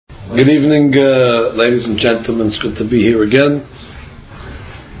Good evening, ladies and gentlemen. It's good to be here again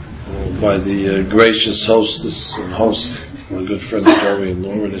by the gracious hostess and host, my good friends Gary and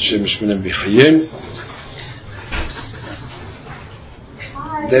Laura. There's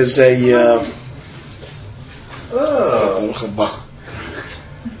a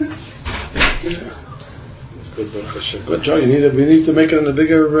it's good, good job. We need to make it in a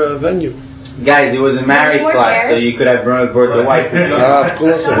bigger venue. Guys, it was a married class, so you could have brought the wife. Of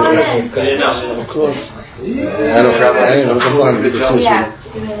course. Of course. I don't have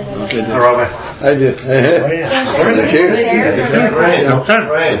okay. I did.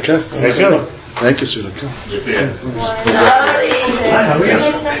 Thank you, sweetheart.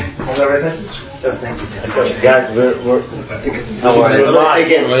 Guys, we're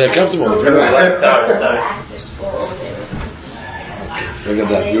comfortable. Look at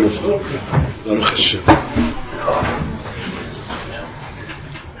that, beautiful.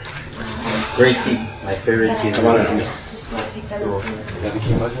 Great seat, my favorite seat. Come on in.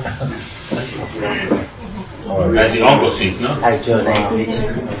 That's the uncle seats, no? Hi, Joe.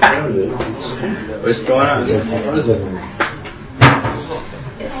 What's going on?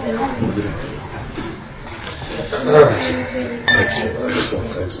 Excellent.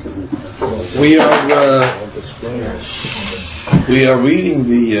 We are reading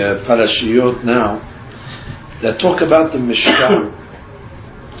the Parashiyot now that talk about the Mishkan.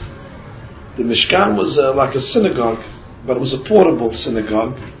 The Mishkan was like a synagogue, but it was a portable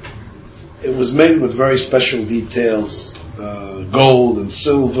synagogue. It was made with very special details, gold and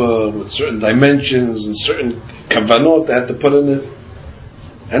silver, with certain dimensions and certain kavanot they had to put in it.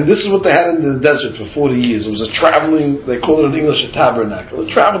 And this is what they had in the desert for 40 years. It was a traveling, they call it in English a tabernacle.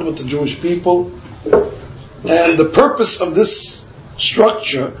 It traveled with the Jewish people. And the purpose of this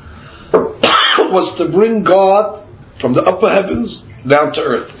structure was to bring God from the upper heavens down to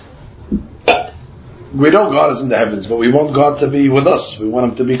earth. We know God is in the heavens, but we want God to be with us. We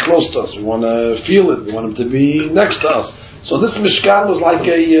want Him to be close to us. We want to feel it. We want Him to be next to us. So this Mishkan was like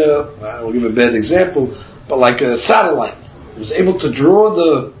I will give a bad example, but like a satellite. It was able to draw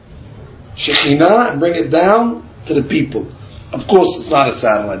the Shekhinah and bring it down to the people. Of course, it's not a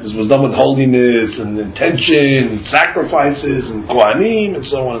satellite. This was done with holiness and intention and sacrifices and Kohanim and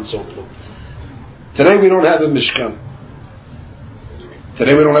so on and so forth. Today we don't have a Mishkan.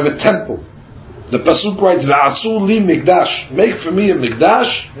 Today we don't have a temple. The Pasuk writes, "V'asu li mikdash." Make for me a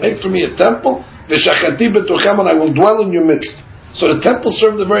mikdash, make for me a temple, v'shachati betochem, and I will dwell in your midst. So the temple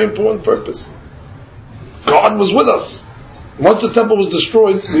served a very important purpose. God was with us. Once the temple was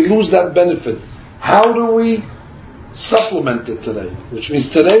destroyed, we lose that benefit. How do we supplement it today? Which means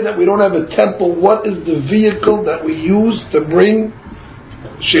today that we don't have a temple, what is the vehicle that we use to bring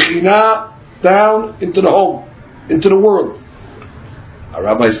Shekhinah down into the home, into the world? Our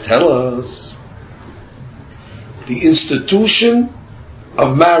rabbis tell us the institution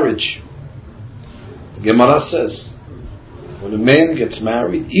of marriage. The Gemara says, when a man gets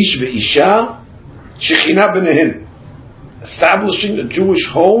married, ish ve'isha, Shekhinah benehin. Establishing a Jewish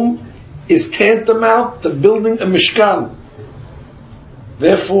home is tantamount to building a Mishkan.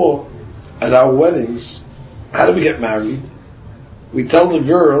 Therefore, at our weddings, how do we get married? We tell the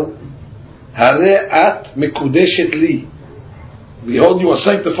girl, Hare at mikudeshet li. Behold, you are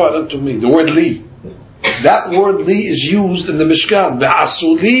sanctified unto me. The word li. That word li is used in the Mishkan.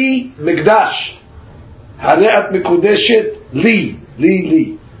 Ve'asu li mikdash. Hare at mikudeshet li.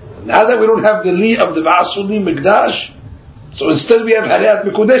 Now that we don't have the li of the ve'asu li mikdash, so instead we have Harayat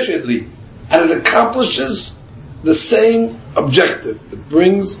Mikudeshet Li, and it accomplishes the same objective. It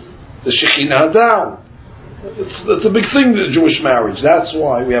brings the Shekhinah down. It's a big thing, the Jewish marriage. That's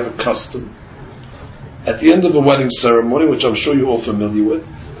why we have a custom. At the end of a wedding ceremony, which I'm sure you're all familiar with,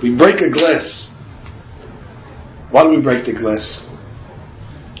 we break a glass. Why do we break the glass?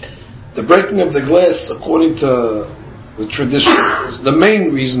 The breaking of the glass, according to the tradition, is the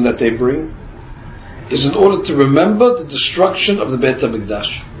main reason that they bring is in order to remember the destruction of the Beit HaMikdash.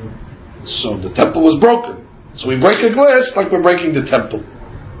 So the temple was broken. So we break a glass like we're breaking the temple.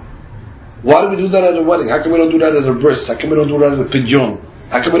 Why do we do that at a wedding? How come we don't do that at a bris? How come we don't do that at a pidyon?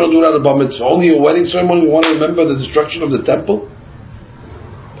 How come we don't do that at a bar mitzvah? Only a wedding ceremony we want to remember the destruction of the temple?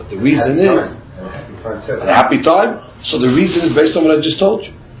 But the reason is a happy time. So the reason is based on what I just told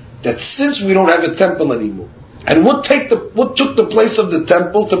you. That since we don't have a temple anymore, and what took the place of the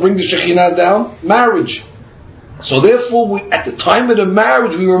temple to bring the Shekhinah down? Marriage. So therefore, at the time of the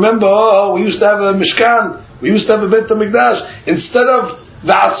marriage, we remember, we used to have a Mishkan, we used to have a Beit HaMikdash. Instead of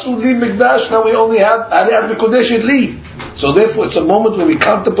V'asu li Mikdash, now we only have Harayat Mikudeshet Li. So therefore, it's a moment when we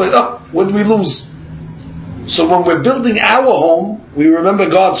contemplate, what did we lose? So when we're building our home, we remember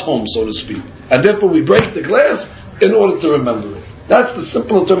God's home, so to speak. And therefore we break the glass in order to remember it. That's the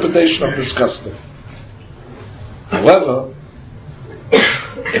simple interpretation of this custom. However,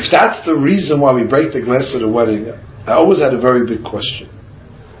 if that's the reason why we break the glass at a wedding, I always had a very big question.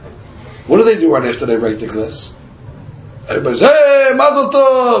 What do they do right after they break the glass? Everybody says, hey, Mazel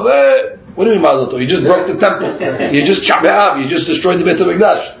Tov, hey. What do you mean Mazel Tov? You just broke the temple. You just chopped it up. You just destroyed the Beit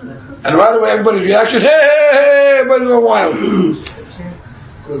HaMikdash. And right away everybody's reaction, hey, everybody's going wild.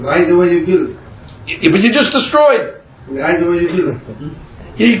 Because right the way you build. But you just destroyed. Right the way you build.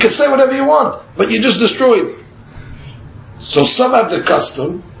 You can say whatever you want, but you just destroyed. So some have the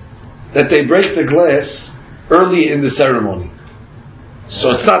custom that they break the glass early in the ceremony.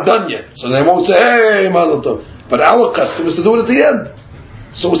 So it's not done yet. So they won't say, hey, Mazel Tov. But our custom is to do it at the end.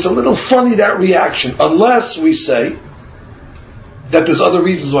 So it's a little funny, that reaction, unless we say that there's other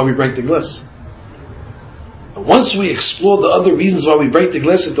reasons why we break the glass. And once we explore the other reasons why we break the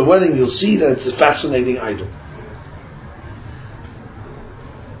glass at the wedding, you'll see that it's a fascinating item.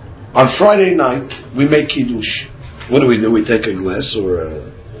 On Friday night, we make kiddush. What do? We take a glass or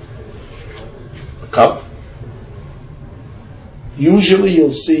a cup. Usually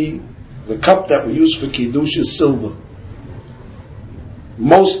you'll see the cup that we use for kiddush is silver.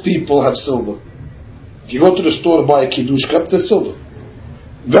 Most people have silver. If you go to the store to buy a kiddush cup, there's silver.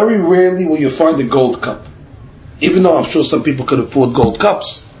 Very rarely will you find a gold cup. Even though I'm sure some people could afford gold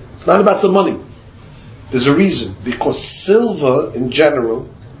cups. It's not about the money. There's a reason. Because silver, in general,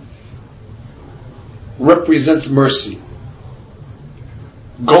 represents mercy.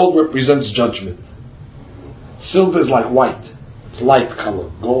 Gold represents judgment. Silver is like white. It's light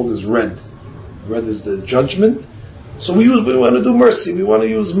color. Gold is red. Red is the judgment. So we want to do mercy. We want to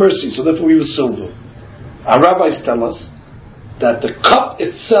use mercy. So therefore we use silver. Our rabbis tell us that the cup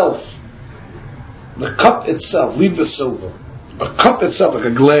itself, leave the silver, the cup itself, like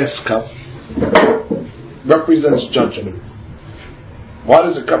a glass cup, represents judgment. Why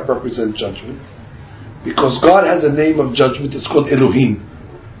does a cup represent judgment? Because God has a name of judgment. It's called Elohim.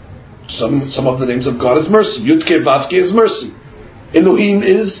 Some of the names of God is mercy. Yud-Ke, Vav-Ke is mercy. Elohim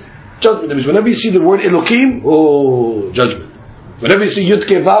is judgment. That means whenever you see the word Elohim, judgment. Whenever you see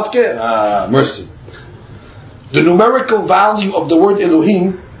Yud-Ke, Vav-Ke, mercy. The numerical value of the word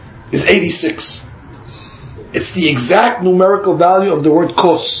Elohim is 86. It's the exact numerical value of the word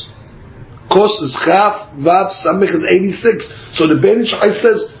Kos. Kos is Chaf, Vav, Samech is 86. So the Beneh Yisrael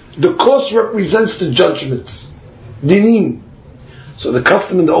says the Kos represents the judgments. Dinim. So the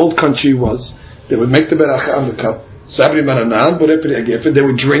custom in the old country was they would make the beracha on the cup. Sabri Maranan, they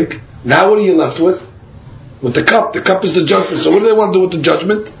would drink. Now what are you left with? With the cup. The cup is the judgment. So what do they want to do with the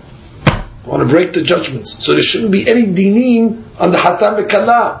judgment? They want to break the judgments. So there shouldn't be any dinim on the hatam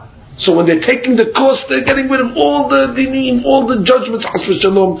v'kala. So when they're taking the course, they're getting rid of all the dinim, all the judgments,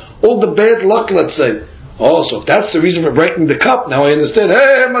 all the bad luck, let's say. Oh, so if that's the reason for breaking the cup, now I understand.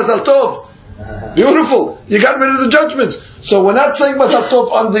 Hey, Mazal Tov. Beautiful. You got rid of the judgments. So we're not saying Mazal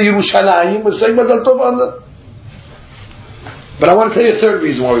Tov on the Yerushalayim, we're saying Mazal Tov on the... But I want to tell you a third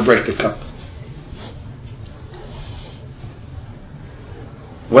reason why we break the cup.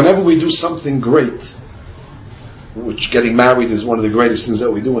 Whenever we do something great, which getting married is one of the greatest things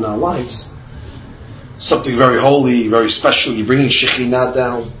that we do in our lives, something very holy, very special, you're bringing Shekhinah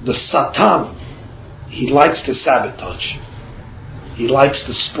down, the Satan, he likes to sabotage. He likes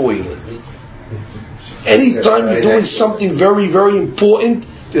to spoil it. Anytime you're doing something very, very important,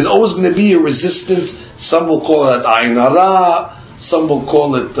 there's always going to be a resistance. Some will call it Ayin Hara, some will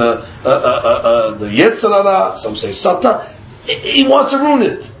call it the Yetzer Hara, some say Satan. He wants to ruin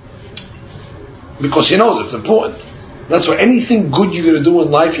it. Because he knows it's important. That's why anything good you're going to do in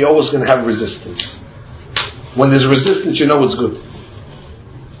life, you're always going to have resistance. When there's resistance, you know it's good.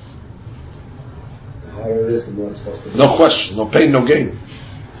 The higher it is, the more it's supposed to be. No question. No pain, no gain.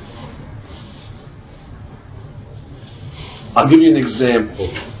 I'll give you an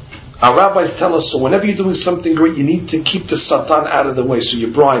example. Our rabbis tell us, so whenever you're doing something great, you need to keep the Satan out of the way, so you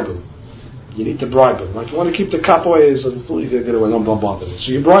bribe him. You need to bribe him. Like you want to keep the cup away, so you can get away, don't bother him.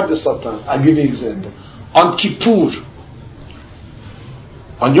 So you bribe the Satan. I'll give you an example. On Kippur,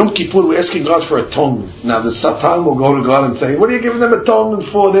 on Yom Kippur, we're asking God for atonement. Now the Satan will go to God and say, what are you giving them atonement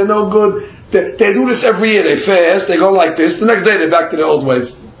for? They're no good. They do this every year. They fast, they go like this. The next day they're back to their old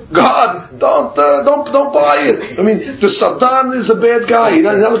ways. God, don't buy it. I mean, the Satan is a bad guy. He's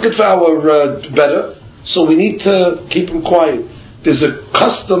not looking for our better. So we need to keep him quiet. There's a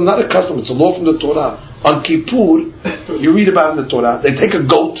custom, not a custom, it's a law from the Torah. On Kippur, you read about it in the Torah, they take a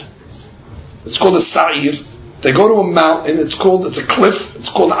goat, it's called a sa'ir, They go to a mountain. It's a cliff. It's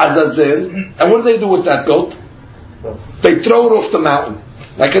called Azazel. And what do they do with that goat? They throw it off the mountain.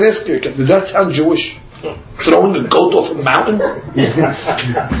 I can ask you, does that sound Jewish? Throwing a goat off a mountain?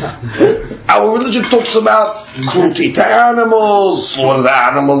 Our religion talks about cruelty to animals, slaughter the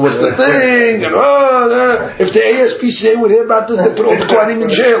animal with the thing, and if the ASPCA would hear about this, they put all the Kohanim in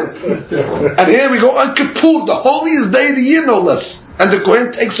jail. And here we go on Kippur, the holiest day of the year, no less. And the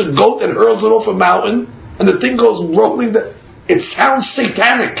Kohen takes a goat and hurls it off a mountain, and the thing goes rolling. It sounds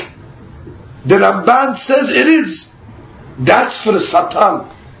satanic. The Ramban says it is. That's for the Satan.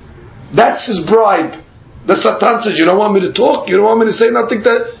 That's his bribe. The Satan says, you don't want me to talk? You don't want me to say nothing?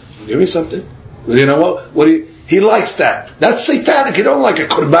 Give me something. You know what he likes that. That's satanic. He don't like a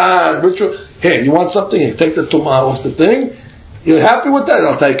qurban ritual. Hey, you want something? You take the tumah off the thing. You're happy with that?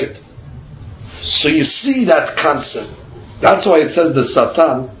 I'll take it. So you see that concept. That's why it says the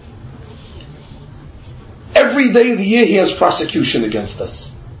Satan. Every day of the year he has prosecution against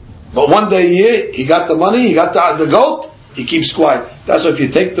us. But one day a year, he got the money, he got the goat, he keeps quiet. That's why if you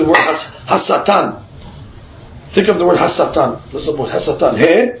take the word Hasatan, think of the word Hasatan. Listen to the word Hasatan.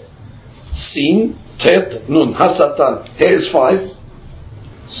 He, Sin, Tet, Nun. Hasatan. He is 5.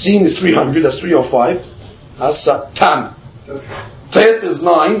 Sin is 300. That's 305. Hasatan. Tet is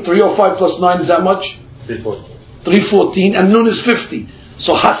 9. 305 plus 9 is how much? 314. And Nun is 50.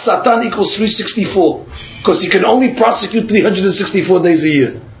 So Hasatan equals 364. Because you can only prosecute 364 days a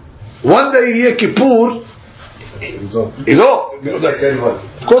year. One day a year, Kippur, is off.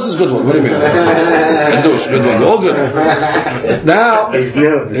 Of course it's a good one. What do you mean? Good one. All good. Now, we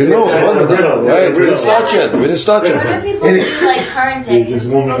didn't start yet. What do people do like current days?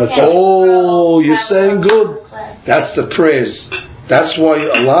 Oh, you're saying good. That's the prayers. That's why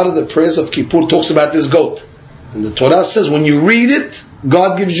a lot of the prayers of Kippur talks about this goat. And the Torah says when you read it,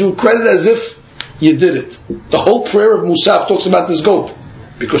 God gives you credit as if you did it. The whole prayer of Musaf talks about this goat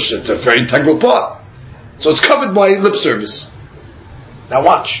because it's a very integral part. So it's covered by lip service. Now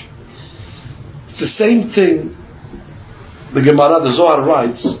watch. It's the same thing. The Gemara, the Zohar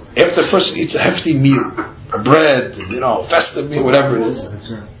writes, after a person eats a hefty meal, a bread, festive meal, whatever it is,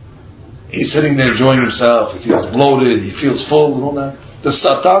 he's sitting there enjoying himself, he feels bloated, he feels full and all that. The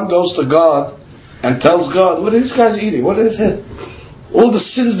Satan goes to God and tells God, what are these guys eating? What is it? All the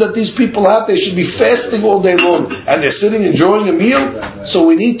sins that these people have, they should be fasting all day long. And they're sitting enjoying a meal. So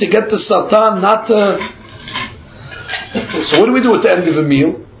we need to get the Satan not to... So what do we do at the end of a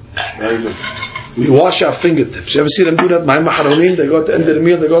meal? Very good. We wash our fingertips. You ever see them do that? My maharonim, they go at the end of the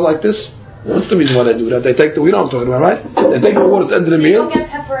meal, they go like this. What's the reason why they do that? They take we don't talk about, right? They take the water at the end of the meal. You don't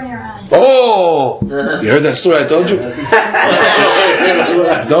get pepper in your eye. Oh! You heard that story I told you? I'll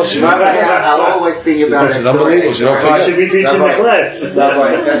always think about it. It's unbelievable. You don't forget. Should be teaching the class.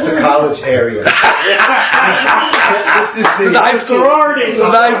 That's the college area. This is the high school. The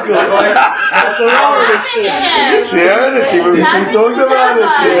high school. She heard it. She talked about it.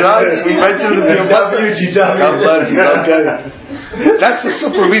 We mentioned it in the God bless you. Okay. That's the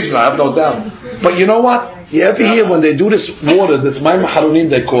super reason, I have no doubt. But you know what? You ever hear when they do this water, this Maim Harunim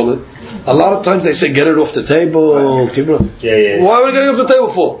they call it, a lot of times they say get it off the table. Yeah. Why are we getting it off the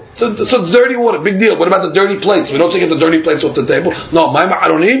table for? So it's dirty water, big deal. What about the dirty plates? We don't say get the dirty plates off the table. No, Maim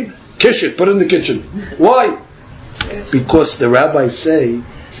Harunim, kish it, put it in the kitchen. Why? Because the rabbis say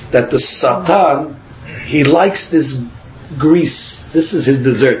that the Satan, he likes this grease. This is his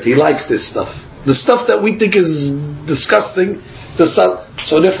dessert. He likes this stuff. The stuff that we think is disgusting.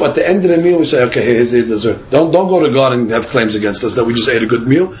 So therefore, at the end of the meal, we say, okay, here's the dessert. Don't go to God and have claims against us that we just ate a good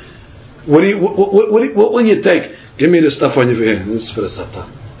meal. What will you take? Give me the stuff on your hand. This is for the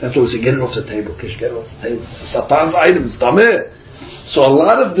Satan. That's what we say. Get it off the table. Kish, get it off the table. It's the Satan's items. Tameh. So a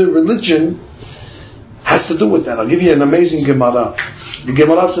lot of the religion has to do with that. I'll give you an amazing Gemara. The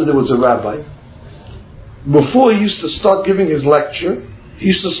Gemara says there was a rabbi. Before he used to start giving his lecture, he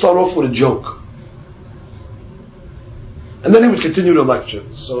used to start off with a joke. And then he would continue the lecture.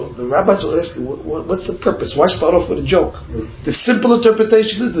 So the rabbis will ask, what's the purpose? Why start off with a joke? The simple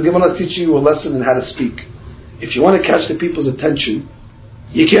interpretation is the Gemara is teaching you a lesson in how to speak. If you want to catch the people's attention,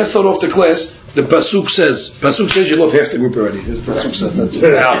 you can't start off the class. The Pasuk says you love half the group already. The Pasuk says that's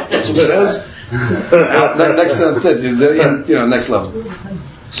it. Now, Pasuk says, next next level.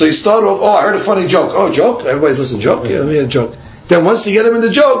 So you start off, I heard a funny joke. Oh, joke? Everybody's listening to joke? Yeah, let me hear a joke. Then once you get them in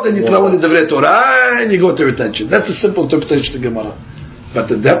the joke, then you throw in the Divrei Torah and you go to their attention. That's the simple interpretation of the Gemara. But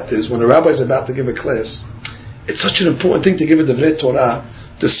the depth is, when a rabbi is about to give a class, it's such an important thing to give a Divrei Torah,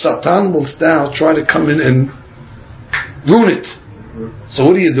 the Satan will now try to come in and ruin it. So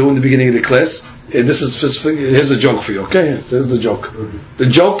what do you do in the beginning of the class? Here's a joke for you, okay? Here's the joke. The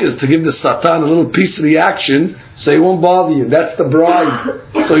joke is to give the Satan a little piece of the action so he won't bother you. That's the bribe.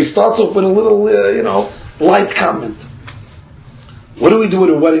 So he starts off with a little, light comment. What do we do at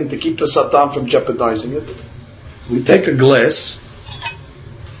a wedding to keep the Satan from jeopardizing it? We take a glass,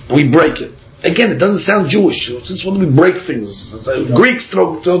 we break it. Again, it doesn't sound Jewish. Since when do we break things? Greeks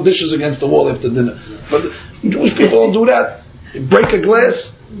throw dishes against the wall after dinner. But Jewish people don't do that. You break a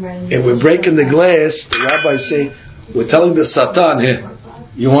glass, and we're breaking the glass. The rabbis say, we're telling the Satan, here,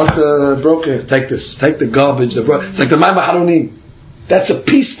 you want the broken? Take this. Take the garbage. It's like the Maimah Haronim. That's a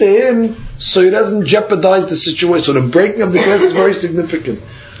piece to him, so he doesn't jeopardize the situation. So the breaking of the glass is very significant.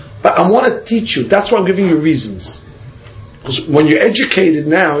 But I want to teach you. That's why I'm giving you reasons. Because when you're educated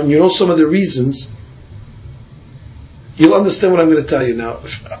now and you know some of the reasons, you'll understand what I'm going to tell you now.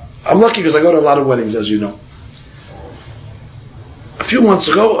 I'm lucky because I go to a lot of weddings, as you know. A few months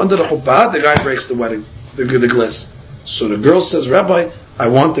ago, under the chuppah, the guy breaks the wedding, the glass. So the girl says, Rabbi, I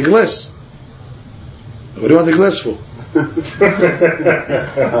want the glass. What do you want the glass for?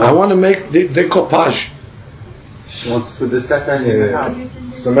 I want to make decoupage. She wants to put the Satan in the house.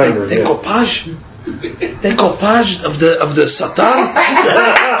 Decoupage? Decoupage of the Satan?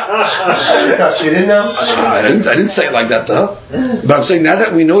 She didn't know? I didn't say it like that to her. But I'm saying now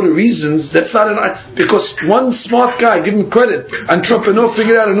that we know the reasons, that's not because one smart guy, give him credit, entrepreneur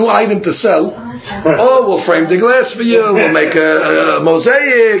figured out a new item to sell. Oh, we'll frame the glass for you, we'll make a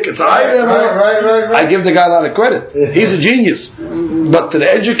mosaic, it's an item. Right. I give the guy a lot of credit. He's a genius. But to the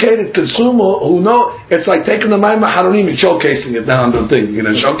educated consumer who know, it's like taking the Maimah Haronim and showcasing it down on the thing.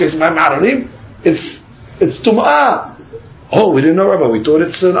 Showcasing Maimah Haronim, it's tum'ah. Oh, we didn't know, Rabbi. We thought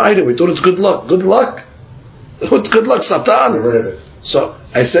it's an item. We thought it's good luck. Good luck? What's good luck? Satan. So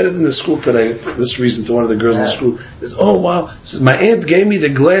I said it in the school today. This reason to one of the girls in the school is, oh wow. Says, my aunt gave me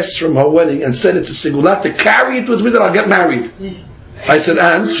the glass from her wedding and said it's a sigulat to carry it with me that I'll get married. I said,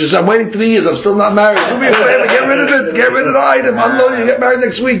 and she said, I'm waiting 3 years. I'm still not married. Do me a favor. Get rid of it. Get rid of the item. Unload it. You get married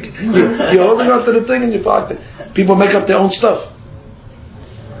next week. You're holding on to the thing in your pocket. People make up their own stuff.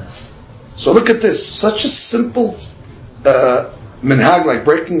 So look at this. Such a simple minhag like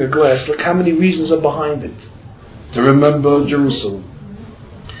breaking a glass. Look how many reasons are behind it. To remember Jerusalem.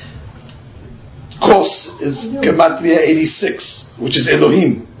 Kos is Gematria 86, which is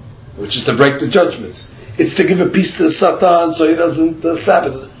Elohim, which is to break the judgments. It's to give a piece to the Satan so he doesn't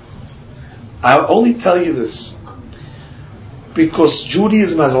sabotage. I'll only tell you this because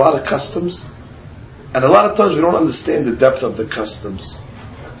Judaism has a lot of customs, and a lot of times we don't understand the depth of the customs.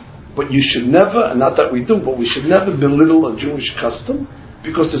 But you should never, and not that we do, but we should never belittle a Jewish custom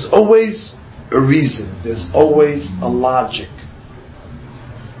because there's always a reason. There's always a logic.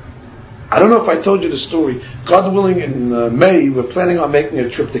 I don't know if I told you the story. God willing, in May, we're planning on making a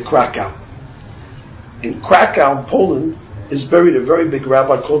trip to Krakow. In Krakow, Poland, is buried a very big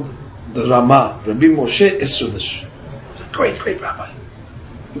rabbi called the Rama, Rabbi Moshe Isulish. A great, great rabbi.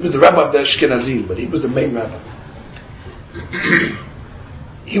 He was the rabbi of the Ashkenazim, but he was the main rabbi.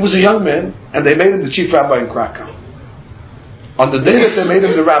 He was a young man, and they made him the chief rabbi in Krakow. On the day that they made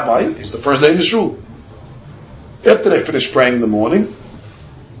him the rabbi, he's the first day in the shul. After they finished praying in the morning,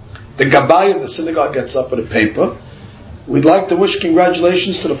 the gabbai of the synagogue gets up with a paper. We'd like to wish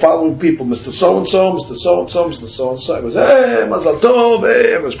congratulations to the following people: Mr. So-and-so, Mr. So-and-so, Mr. So-and-so. It was, hey, Mazal Tov,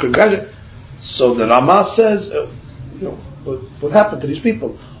 hey, it was congratulations. So the Rama says, what happened to these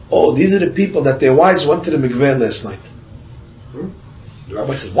people? Oh, these are the people that their wives went to the Mikveh last night. The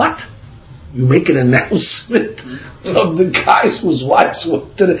rabbi says, what? You make an announcement of the guys whose wives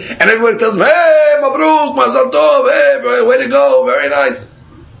went to the... And everybody tells them, hey, Mabruk, Mazal Tov, hey, way to go, very nice.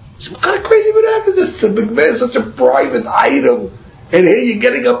 He says, what kind of crazy minhag is this? The Mikveh is such a private item. And here you're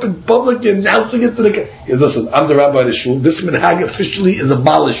getting up in public, you're announcing it to the guy. He says, listen, I'm the rabbi of the shul. This minhag officially is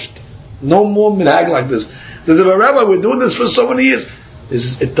abolished. No more minhag like this. The rabbi, we're doing this for so many years.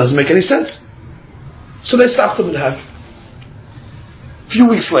 It doesn't make any sense. So they stopped the minhag. A few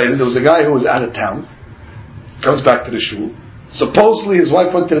weeks later, there was a guy who was out of town. Comes back to the shul. Supposedly his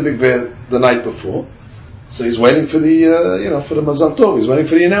wife went to the Mikveh the night before. So he's waiting for the, for the Mazal Tov. He's waiting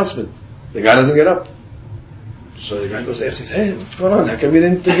for the announcement. The guy doesn't get up. So the guy goes after, says, hey, what's going on? How come you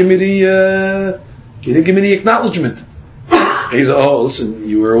didn't give me the acknowledgement? He says, oh, listen,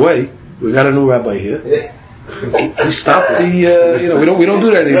 you were away. We got a new rabbi here. He stopped the, we don't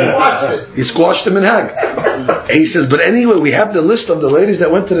do that anymore. He squashed the minhag. And he says, but anyway, we have the list of the ladies that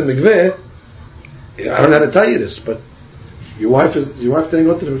went to the Mikveh. I don't know how to tell you this, but your wife didn't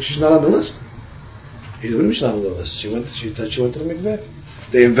go to the Mikveh. She's not on the list. He said, what do you mean she's not on the list? She went to the Mikveh.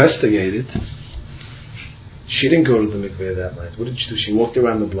 They investigated. She didn't go to the mikveh that night. What did she do? She walked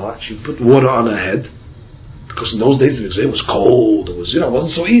around the block. She put water on her head, because in those days the mikveh was cold. It was, it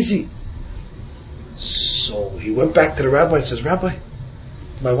wasn't so easy. So he went back to the rabbi and says, Rabbi,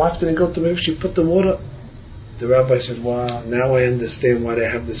 my wife didn't go to the mikveh. She put the water. The rabbi said, wow, now I understand why they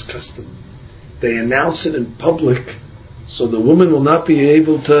have this custom. They announce it in public so the woman will not be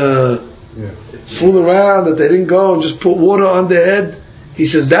able to fool around that they didn't go and just put water on their head. He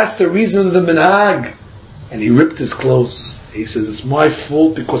says, that's the reason of the minhag. And he ripped his clothes. He says, it's my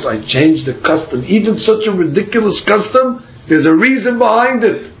fault because I changed the custom. Even such a ridiculous custom, there's a reason behind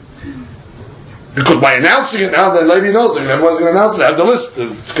it. Because by announcing it now, the lady knows it. Everyone's going to announce it. Have the list.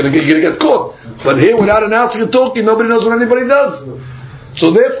 You're going to get caught. But here, without announcing and talking, nobody knows what anybody does.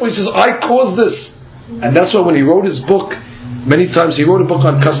 So therefore, he says, I caused this. And that's why when he wrote his book, many times he wrote a book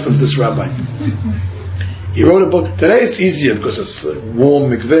on customs, this rabbi. He wrote a book. Today it's easier because it's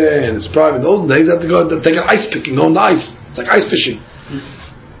warm mikveh and it's private. In those days, you have to go take an ice picking on the ice. It's like ice fishing.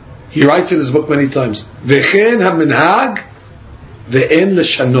 He writes in his book many times, V'chen ha-minhag ve'en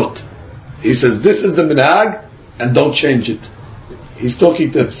l'shanot. He says, this is the minhag and don't change it. He's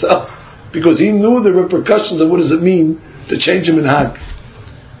talking to himself because he knew the repercussions of what does it mean to change a minhag.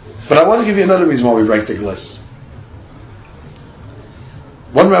 But I want to give you another reason why we break the glass.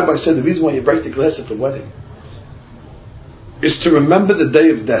 One rabbi said the reason why you break the glass at the wedding is to remember the day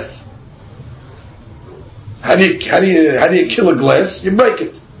of death. How do you kill a glass? You break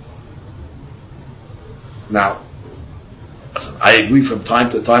it. Now, I agree from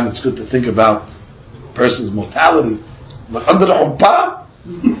time to time it's good to think about a person's mortality. But under the huppah?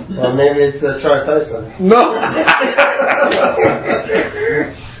 Well, maybe it's Charlie Tyson. No.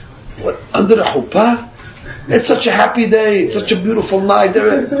 What, under the huppah? It's such a happy day. It's such a beautiful night.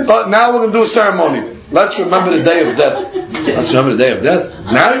 Now we're going to do a ceremony. Let's remember the day of death. Let's remember the day of death.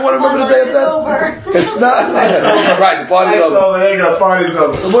 Now you want to remember the day of death? It's not. Right, the party's over. The party's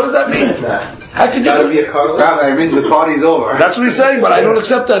over. What does that mean? How could you? Be a car? It means the party's over. That's what he's saying, but I don't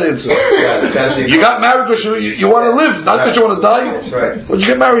accept that answer. You got married because you want to live, not because you want to die. That's right. What'd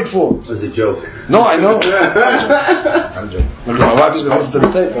you get married for? It was a joke. No, I know. I'm joking. Look, my wife is going to listen to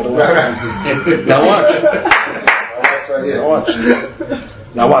the tape. I don't want. Now watch.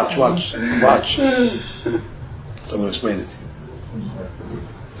 Now watch. So I'm going to explain it to you.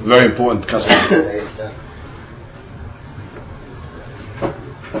 Very important custom.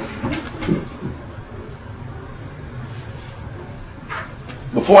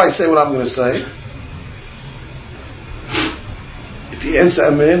 Before I say what I'm going to say, if you answer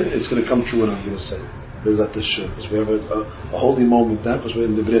amen, it's going to come true what I'm going to say. Because we have a holy moment now, because we're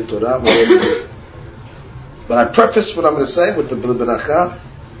in the Brit Torah. But I preface what I'm going to say with the beracha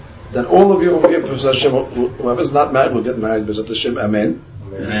that all of you over here, whoever's not married will get married, B'ezrat Hashem, amen.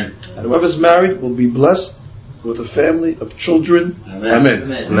 Amen. And whoever's married will be blessed with a family of children. Amen.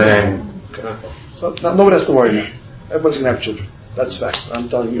 Amen. Okay. So now nobody has to worry now. Everybody's going to have children. That's fact. I'm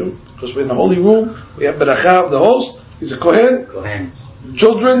telling you. Because we're in the holy room, we have beracha of the host. He's a Kohen.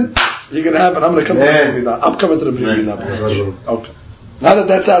 Children, you're going to have, and I'm going to come to the Brit Milah. I'm coming to the Brit Milah. Okay. Now that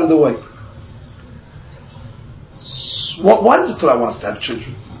that's out of the way. Why does the Torah want us to have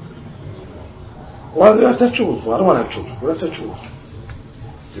children? Why do we have to have children for? I don't want to have children. What do I have to have children for?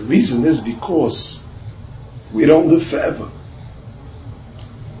 The reason is because we don't live forever.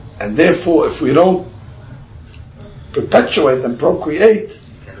 And therefore, if we don't perpetuate and procreate,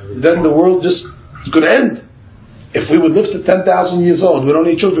 then the world just is going to end. If we would live to 10,000 years old, we don't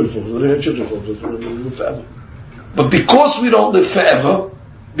need children for. We don't need children for. We don't live forever. But because we don't live forever,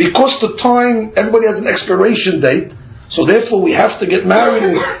 because the time, everybody has an expiration date, so therefore we have to get married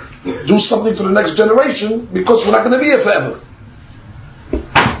and do something for the next generation, because we're not going to be here forever.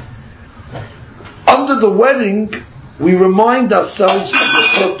 Under the wedding, we remind ourselves of the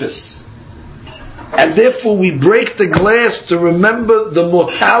purpose. And therefore we break the glass to remember the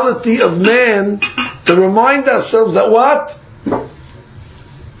mortality of man, to remind ourselves that what?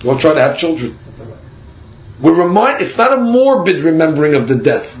 We'll try to have children. It's not a morbid remembering of the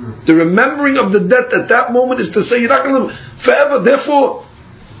death. The remembering of the death at that moment is to say you're not going to live forever, therefore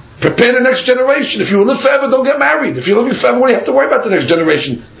prepare the next generation. If you will live forever, don't get married. If you're living forever, what do you have to worry about the next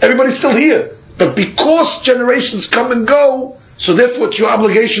generation? Everybody's still here. But because generations come and go, so therefore it's your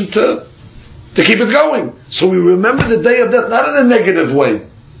obligation to keep it going. So we remember the day of death not in a negative way.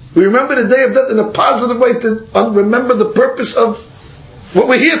 We remember the day of death in a positive way to remember the purpose of what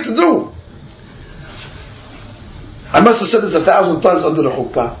we're here to do. I must have said this 1,000 times under the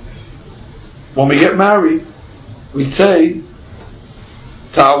chuppah. When we get married, we say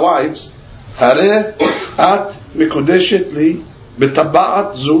to our wives, Hareh at mikudeshet li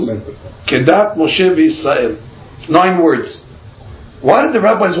B'taba'at zu kedat Moshe v'Yisrael. It's 9 words. Why did the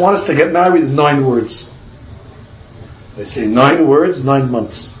rabbis want us to get married in 9 words? They say 9 words, 9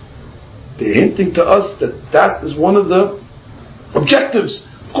 months. They're hinting to us that is one of the objectives.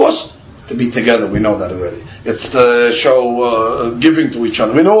 Of course, it's to be together. We know that already. It's to show giving to each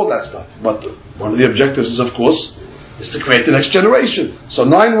other. We know all that stuff. But one of the objectives is, of course, is to create the next generation. So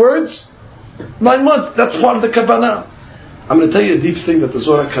 9 words, 9 months. That's part of the kavanah. I'm going to tell you a deep thing that the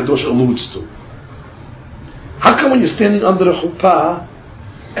Zohar Kadosh alludes to. How come when you're standing under a chuppah,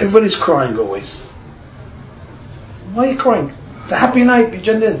 everybody's crying always? Why are you crying? It's a happy night,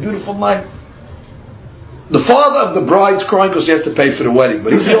 beautiful night. The father of the bride's crying because he has to pay for the wedding,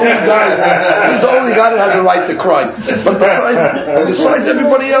 but he's the only guy. He's the only guy that has a right to cry. But besides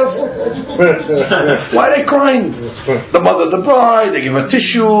everybody else, why are they crying? The mother of the bride, they give her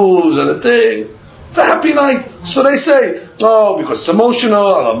tissues and a thing. It's a happy night. So they say, oh, because it's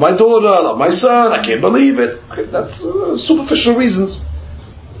emotional, I love my daughter, I love my son, I can't believe it. Okay, that's superficial reasons.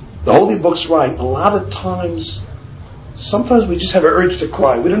 The holy books write, a lot of times, sometimes we just have an urge to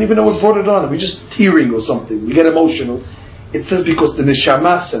cry. We don't even know what brought it on. We're just tearing or something. We get emotional. It says because the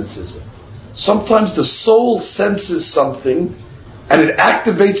neshama senses it. Sometimes the soul senses something and it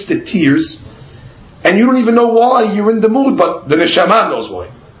activates the tears and you don't even know why you're in the mood, but the neshama knows why.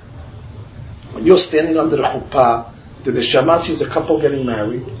 When you're standing under the chuppah, the neshama sees a couple getting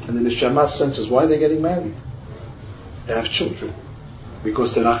married and the neshama senses why they're getting married. They have children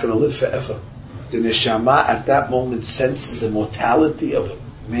because they're not going to live forever. The neshama at that moment senses the mortality of a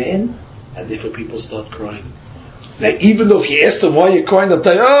man, and therefore people start crying. Now, even though if you ask them why you're crying, they'll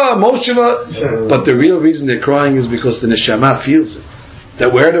tell you, oh, emotional. But the real reason they're crying is because the neshama feels it.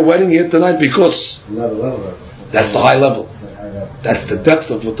 That we're at a wedding here tonight because that's the high level. That's the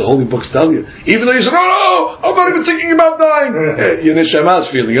depth of what the holy books tell you. Even though you say, no, I'm not even thinking about dying. Your neshama is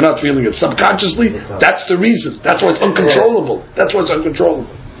feeling. You're not feeling it subconsciously. That's the reason. That's why it's uncontrollable. That's why it's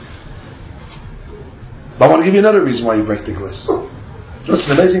uncontrollable. But I want to give you another reason why you break the glass. It's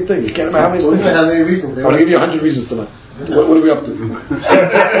an amazing thing. You can't remember how many things. How many reasons? I want to give you 100 reasons tonight. What are we up to?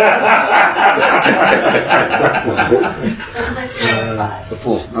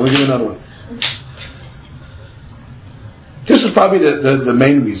 Before. I'm going to give you another one. This is probably the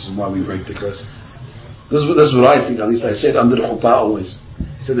main reason why we break the glass. This is what I think. At least I say it under the chuppah always.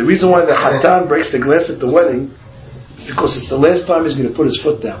 He said the reason why the chatan breaks the glass at the wedding is because it's the last time he's going to put his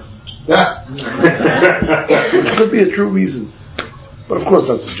foot down. Which could be a true reason, but of course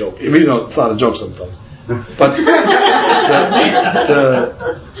that's a joke. Even though it's not a joke sometimes. But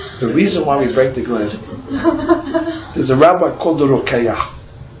the reason why we break the glass, there's a rabbi called the Rokayah.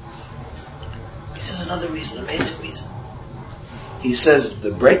 He says another reason, amazing reason. He says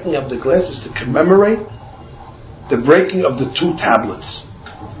the breaking of the glass is to commemorate the breaking of the 2 tablets.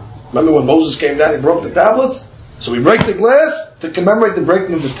 Remember when Moses came down, he broke the tablets? So we break the glass to commemorate the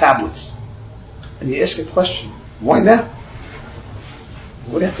breaking of the tablets. And you ask a question, why now?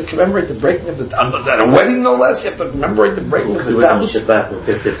 What do you have to commemorate the breaking of the tablets? At a wedding, no less, you have to commemorate the breaking of the tablets.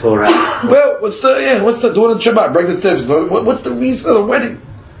 Well, what's the doing on Shabbat? Break the tablets. What's the reason of the wedding?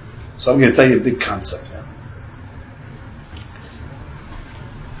 So I'm going to tell you a big concept now.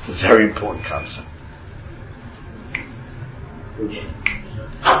 It's a very important concept.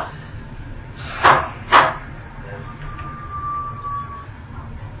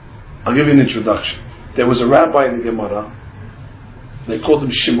 I'll give you an introduction. There was a rabbi in the Gemara. They called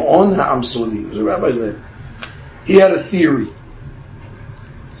him Shimon HaAmsoni. He was a rabbi's name. He had a theory.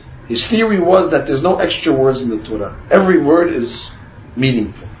 His theory was that there's no extra words in the Torah. Every word is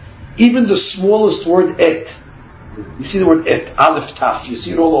meaningful. Even the smallest word, et. You see the word et, aleph, taf. You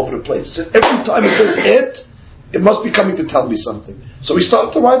see it all over the place. So every time it says et, it must be coming to tell me something. So he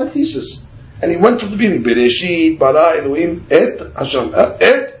started to write a thesis. And he went from the beginning. Bereshit, bara, Elohim, et, Hashem,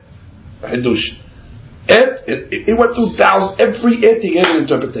 et, Hidush. It went through thousands. Every et he gave an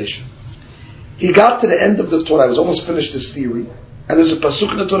interpretation. He got to the end of the Torah. He was almost finished his theory. And there's a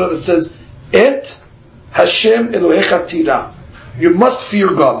pasuk in the Torah that says, et Hashem Elohecha tira. You must fear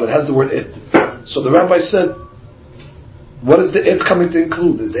God, but it has the word et. So the rabbi said, what is the et coming to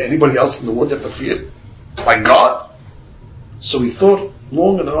include? Is there anybody else in the world you have to fear? By God? So he thought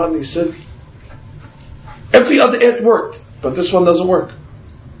long and hard and he said, every other et worked, but this one doesn't work.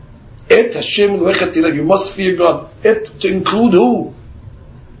 Et Hashem Elohecha tira. You must fear God. Et to include who?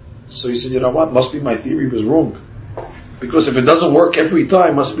 So he said, you know what? Must be my theory was wrong. Because if it doesn't work every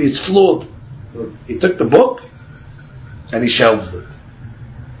time, must be it's flawed. He took the book and he shelved it.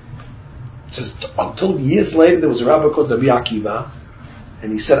 It says, until years later, there was a rabbi called Rabbi Akiva,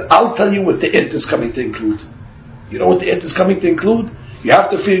 and he said, I'll tell you what the it is coming to include. You know what the it is coming to include? You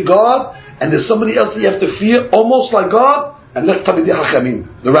have to fear God, and there's somebody else that you have to fear, almost like God, and that's Talmidei Chachamim,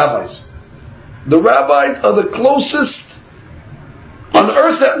 the rabbis. The rabbis are the closest, on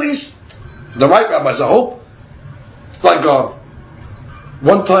earth at least, the right rabbis, I hope, like God.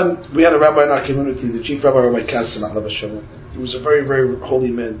 One time, we had a rabbi in our community, the chief rabbi, Rabbi Kassim, he was a very, very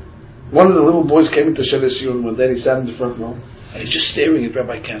holy man. One of the little boys came into Shabbos Yom one day, and he sat in the front row, and he's just staring at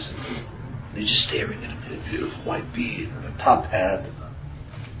Rabbi Kassim. And he's just staring at him, with a beautiful white beard, and a top hat.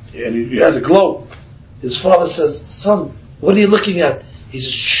 And he had a glow. His father says, "Son, what are you looking at?" He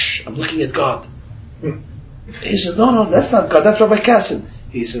says, "Shh, I'm looking at God." He says, No, that's not God, that's Rabbi Kassim.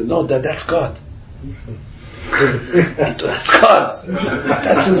 He says, "No, that's God." That's God.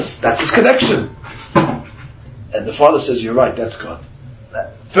 That's his connection. And the father says, "You're right, that's God."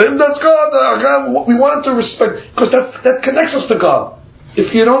 For him, that's God. We wanted to respect, because that connects us to God.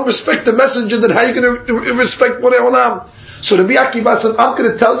 If you don't respect the messenger, then how are you going to respect Borei Olam? So Rabbi Akiva said, I'm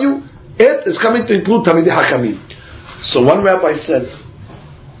going to tell you, it is coming to include Talmidei Chachamim. So one rabbi said,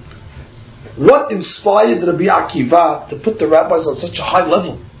 what inspired Rabbi Akiva to put the rabbis on such a high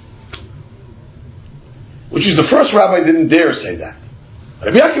level? Which is the first rabbi didn't dare say that.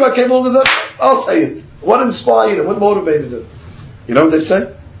 Rabbi Akiva came along and said, I'll say it. What inspired him? What motivated him? You know what they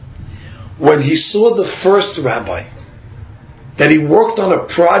say? When he saw the first rabbi, that he worked on a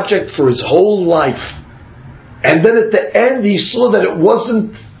project for his whole life, and then at the end he saw that it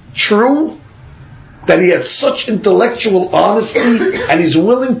wasn't true, that he had such intellectual honesty, and he's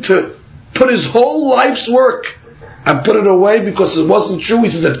willing to put his whole life's work and put it away because it wasn't true.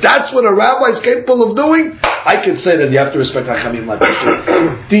 He says, if that's what a rabbi is capable of doing, I could say that you have to respect Hachamim like this.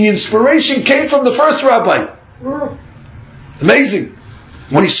 The inspiration came from the first rabbi. Amazing.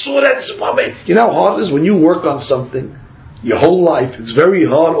 When he saw that, he said, wow, man, you know how hard it is when you work on something your whole life? It's very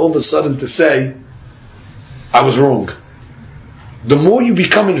hard all of a sudden to say, I was wrong. The more you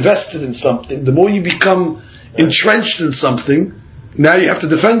become invested in something, the more you become entrenched in something, now you have to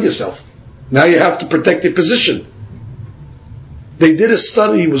defend yourself. Now you have to protect your position. They did a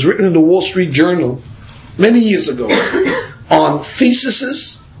study, it was written in the Wall Street Journal many years ago, on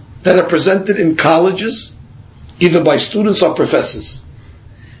theses that are presented in colleges, either by students or professors.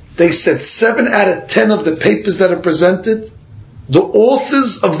 They said 7 out of 10 of the papers that are presented, the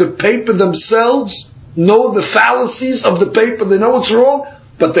authors of the paper themselves know the fallacies of the paper, they know it's wrong,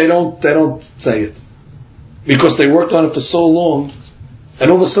 but they don't say it. Because they worked on it for so long, and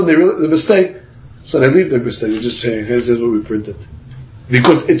all of a sudden they realize the mistake, so they leave their mistake, they just change, here's what we printed.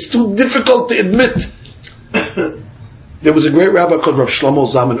 Because it's too difficult to admit. There was a great rabbi called Rav Shlomo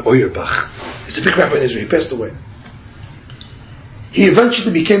Zalman Auerbach. He's a big rabbi in Israel, he passed away. He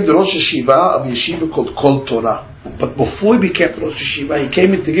eventually became the Rosh Yeshiva of a yeshiva called Kol Torah. But before he became the Rosh Yeshiva, he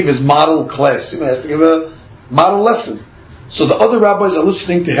came in to give his model class. He has to give a model lesson. So the other rabbis are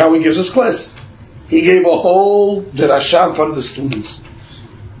listening to how he gives his class. He gave a whole derasha in front of the students.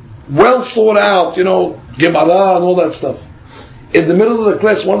 Well thought out, Gemara and all that stuff. In the middle of the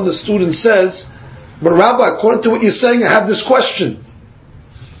class, one of the students says, but Rabbi, according to what you're saying, I have this question.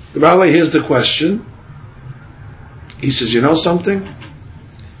 The rabbi hears the question. He says, you know something?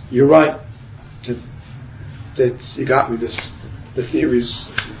 You're right. You got me. The theory's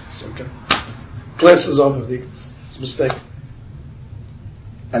it's okay. Class is over. It's a mistake.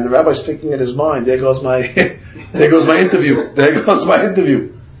 And the rabbi's thinking in his mind, there goes my interview. There goes my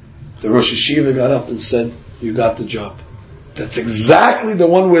interview. The Rosh Yeshiva got up and said, you got the job. That's exactly the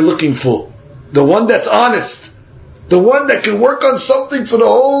one we're looking for. The one that's honest. The one that can work on something for the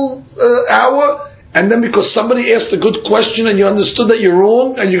whole hour, and then because somebody asked a good question and you understood that you're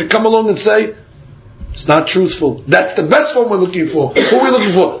wrong, and you can come along and say, it's not truthful. That's the best one we're looking for. Who are we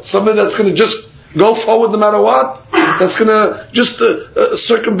looking for? Somebody that's going to just go forward no matter what? That's going to just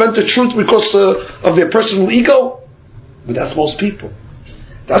circumvent the truth because of their personal ego? But that's most people.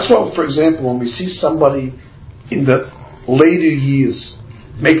 That's why, for example, when we see somebody in the later years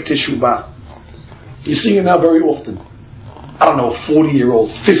make teshuvah, you see it now very often. I don't know,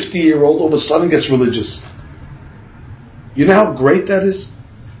 40-year-old, 50-year-old, all of a sudden gets religious. You know how great that is?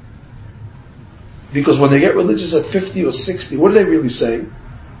 Because when they get religious at 50 or 60, what are they really saying?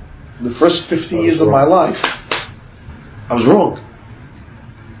 The first 50 years of my life, I was wrong.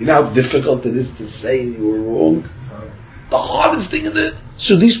 You know how difficult it is to say you were wrong? The hardest thing in it.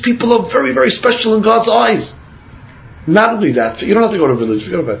 So these people are very, very special in God's eyes. Not only that, you don't have to go to religion,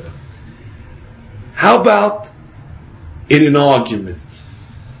 forget about that. How about in an argument?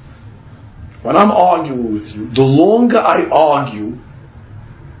 When I'm arguing with you, the longer I argue,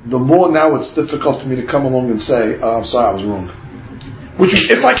 the more now it's difficult for me to come along and say, I'm sorry, I was wrong. Which,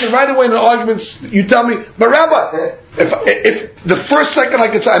 if I can right away in the arguments, you tell me, but Rabbi, if the first second I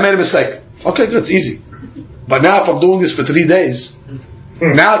can say I made a mistake, okay, good, it's easy. But now if I'm doing this for 3 days,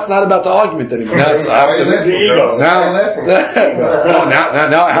 now it's not about the argument anymore. Now it's, I have to,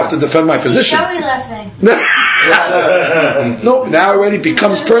 now I have to defend my position. Shall we laughing? No, now it already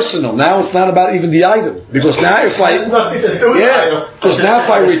becomes personal. Now it's not about even the item, because now if I because now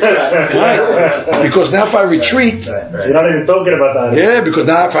if I retreat, you're not even talking about that. Yeah, because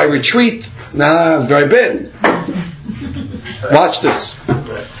now if I retreat, now I'm very bad. Watch this.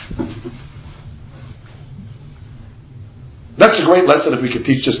 That's a great lesson if we could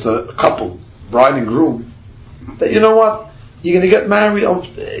teach just a couple, bride and groom, that you know what, you're going to get married,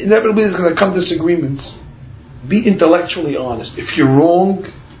 inevitably there's going to come disagreements. Be intellectually honest. If you're wrong,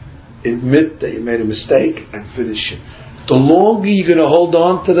 admit that you made a mistake and finish it. The longer you're going to hold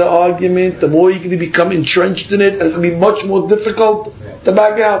on to the argument, the more you're going to become entrenched in it, and it's going to be much more difficult to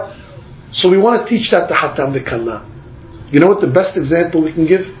back out. So we want to teach that to Hatam v'Kala. You know what the best example we can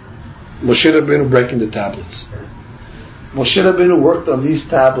give? Moshe Rabbeinu breaking the tablets. Moshe Rabbeinu worked on these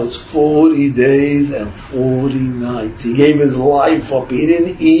tablets 40 days and 40 nights. He gave his life up. He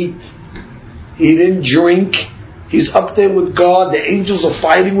didn't eat. He didn't drink. He's up there with God. The angels are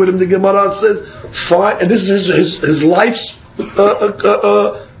fighting with him. The Gemara says, and this is his life's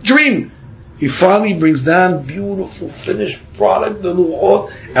dream. He finally brings down beautiful finished product, the luchot.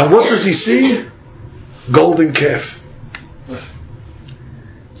 And what does he see? Golden calf.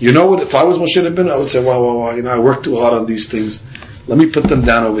 You know what? If I was Moshe Rabbeinu, I would say, wow, you know, I worked too hard on these things. Let me put them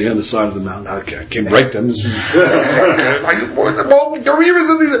down over here on the side of the mountain. I can't break them.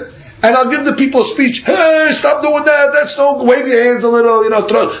 And I'll give the people a speech. Hey, stop doing that. That's no. Wave your hands a little. You know,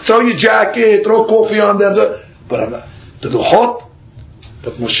 throw your jacket. Throw coffee on them. But to do hot.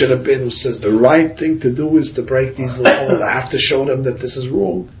 But Moshe Rabbeinu says the right thing to do is to break these laws. I have to show them that this is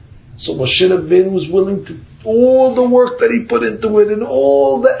wrong. So Moshe Rabbeinu was willing to all the work that he put into it and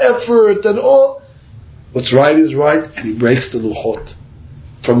all the effort and all. What's right is right, and he breaks the luchot.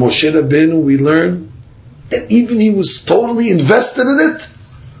 From Moshe Rabbeinu we learn that even he was totally invested in it.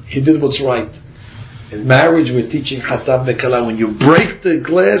 He did what's right. In marriage, we're teaching Hatam v'Kala. When you break the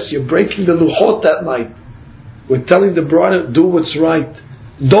glass, you're breaking the luchot that night. We're telling the bride, do what's right.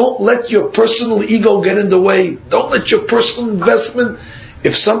 Don't let your personal ego get in the way. Don't let your personal investment.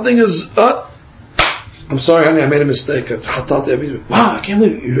 If something is, I'm sorry, honey, I made a mistake. Wow, I can't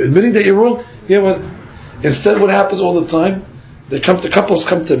believe it. You're admitting that you're wrong. Yeah, but instead, what happens all the time? The couples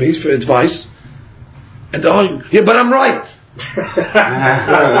come to me for advice, and they argue. Yeah, but I'm right.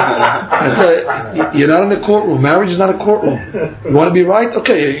 You're not in the courtroom. Marriage is not a courtroom. You want to be right?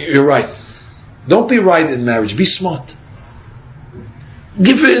 Okay, you're right. Don't be right in marriage. Be smart.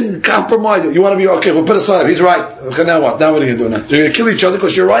 Give in, compromise. You want to be okay? We'll put aside. He's right. Okay, now what? Now what are you going to do? Now you're going to kill each other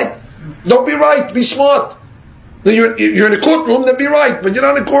because you're right. Don't be right. Be smart. Then you're in a courtroom. Then be right. But you're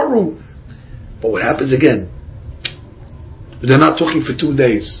not in a courtroom. But what happens again? They're not talking for 2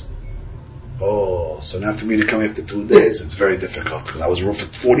 days. Oh, so now for me to come after 2 days, it's very difficult because I was wrong for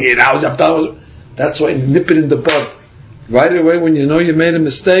 48 hours. That's why nip it in the bud. Right away when you know you made a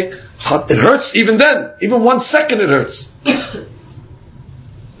mistake, it hurts even then. Even 1 second it hurts.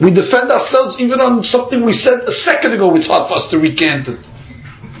 We defend ourselves even on something we said a second ago. It's hard for us to recant it.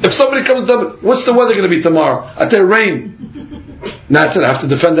 If somebody comes down, what's the weather going to be tomorrow? I tell you, rain. That's it. I have to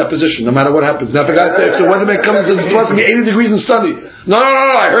defend that position no matter what happens. Now if the weatherman comes and it's supposed to be 80 degrees and sunny. No,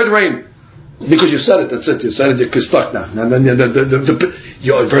 I heard rain. Because you said it, that's it. You said it, you're stuck now. And then you're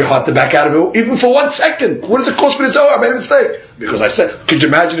very hard to back out of it, even for 1 second. What does it cost me to say, I made a mistake? Because I said, could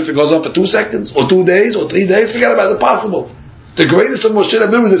you imagine if it goes on for 2 seconds, or 2 days, or 3 days? Forget about it, impossible. The greatest of Moshe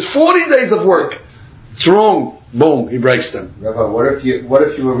Rabbeinu is 40 days of work. It's wrong. Boom, he breaks them. Rabbi, what if you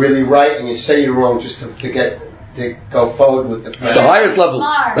were really right and you say you're wrong just to go forward with the plan? That's the highest level.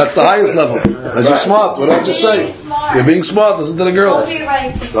 Smart. That's the highest level. And you're smart. What did I just say? You're being smart. Listen to the girl. Don't be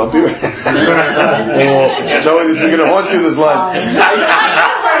right. Don't be right. Joey, this is going to haunt you, this line.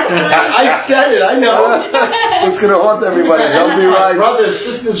 I said it, I know. It's going to haunt everybody. Don't be right. Brothers,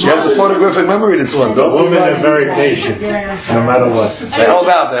 sisters, She has a photographic memory, this one. Don't be Women right. are very patient, no matter what. They hold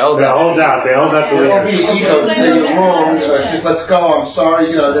out. They hold out the don't be leader. ego to say you're wrong, so just let's go, I'm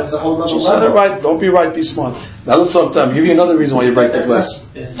sorry, that's a whole other She said it level. right. Don't be right, be smart. Now let's talk time. Give you another reason why you break the glass.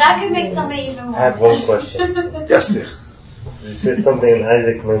 That could make somebody even more. I have one question. Yes, dear. You said something, and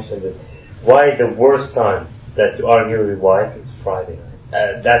Isaac mentioned it. Why the worst time that to argue with your wife is Friday night?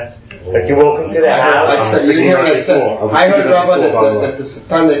 That's like you walk into the house. I heard, Rabbi, that the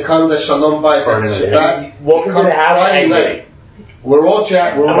time they come, the Shalom Bayit, walk into the house angry. We're all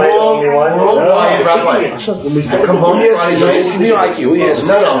quiet, Rabbi. Come home Friday night. Asking me or IQ? Who are you asking?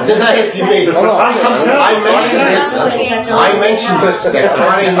 No, they're not asking me. I mentioned this that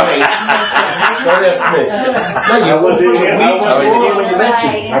Friday night. Don't ask me. I'm going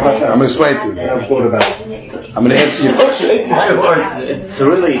to explain to you. I'm going to answer your question.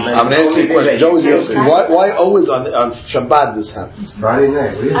 I'm going to answer your question. Joe is asking, why always on Shabbat this happens? Friday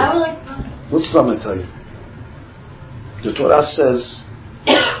night, really? What's what I'm going to tell you? The Torah says,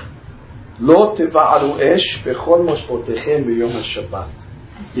 "Lo teva'aru esh bechol moshpotechem b'yom haShabbat."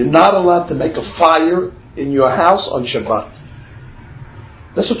 You're not allowed to make a fire in your house on Shabbat.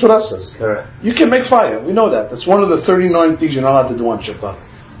 That's what Torah says. Correct. You can make fire. We know that. That's one of the 39 things you're not allowed to do on Shabbat.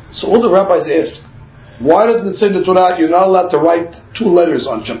 So all the rabbis ask, why doesn't it say in the Torah you're not allowed to write 2 letters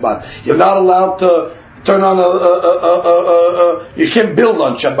on Shabbat? You're not allowed to turn on you can't build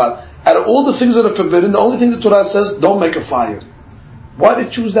on Shabbat. Out of all the things that are forbidden, the only thing the Torah says, don't make a fire. Why did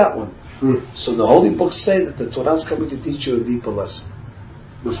it choose that one? So the holy books say that the Torah is coming to teach you a deeper lesson.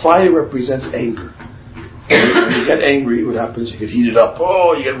 The fire represents anger. When you get angry, what happens? You get heated up.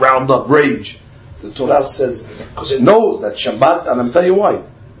 Oh, you get round up, rage. The Torah says, because it knows that Shabbat, and I'm telling you why.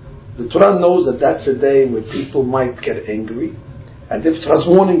 The Torah knows that that's a day where people might get angry. And the Torah's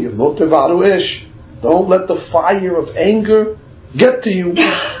warning you, Lo tevaru esh. Don't let the fire of anger get to you.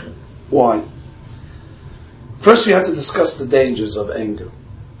 Why? First, we have to discuss the dangers of anger.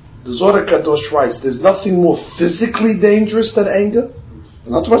 The Zohar Kadosh writes, there's nothing more physically dangerous than anger.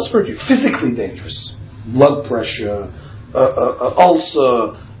 Not about spiritually, physically dangerous. Blood pressure,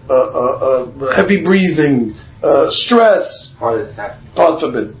 ulcer, heavy breathing, stress, Heart attack. God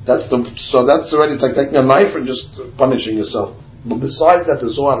forbid. That's already, it's like taking a knife and just punishing yourself. But besides that, the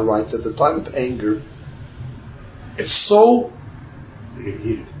Zohar writes, at the time of anger, it's so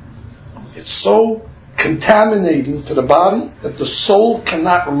contaminating to the body that the soul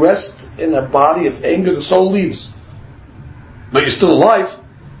cannot rest in a body of anger. The soul leaves, but you're still alive.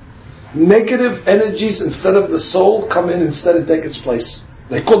 Negative energies instead of the soul come in instead and take its place.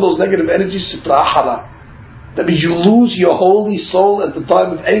 They call those negative energies sitra hara. That means you lose your holy soul at the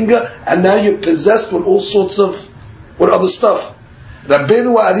time of anger, and now you're possessed with all sorts of other stuff.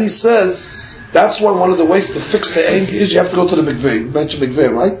 Rabbeinu Ari says that's why one of the ways to fix the anger is you have to go to the Mikveh. You mentioned Mikveh,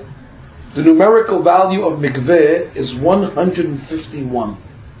 right? The numerical value of Mikveh is 151.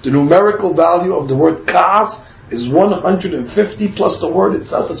 The numerical value of the word Ka'as is 150 plus the word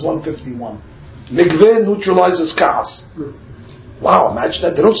itself is 151. Mikveh neutralizes Ka'as. Wow, imagine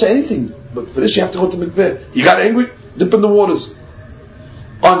that. They don't say anything, but for this you have to go to Mikveh. You got angry? Dip in the waters.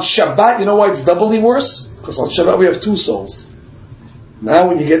 On Shabbat, you know why it's doubly worse? Because on Shabbat we have 2 souls. Now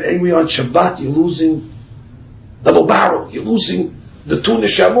when you get angry on Shabbat, you're losing double barrel. You're losing the 2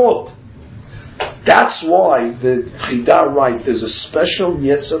 neshamot. That's why the Chidah writes there's a special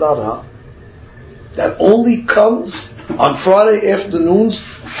Yetzer Hara that only comes on Friday afternoons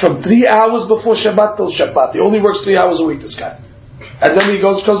from 3 hours before Shabbat till Shabbat. He only works 3 hours a week, this guy. And then he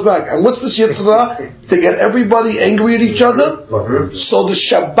comes back. And what's this Yetzer Hara? To get everybody angry at each other, so the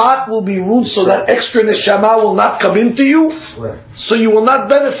Shabbat will be ruined, so that extra neshama will not come into you, so you will not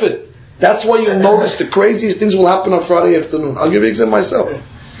benefit. That's why you'll notice the craziest things will happen on Friday afternoon. I'll give you an example myself.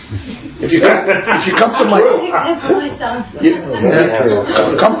 If you come to my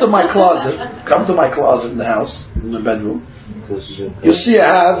come to my closet in the house, in the bedroom, you'll see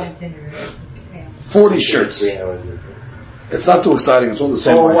I have 40 shirts. It's not too exciting. It's all the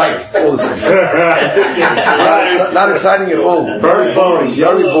same. All white. It's all the same. not exciting at all. Very boring.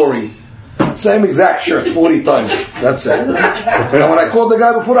 Very boring. Same exact shirt 40 times. That's it. And when I called the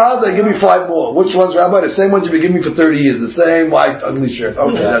guy before the holiday, give me 5 more. Which ones, Rabbi? The same ones you've been giving me for 30 years. The same white, ugly shirt.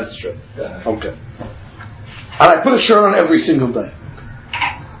 Okay, that's true. Okay. And I put a shirt on every single day.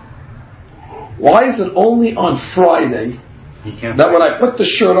 Why is it only on Friday that when I put the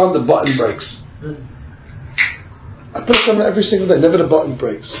shirt on, the button breaks? I put it on every single day. Never the button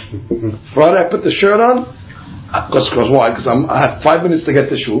breaks. Friday I put the shirt on. Because why? Because I have 5 minutes to get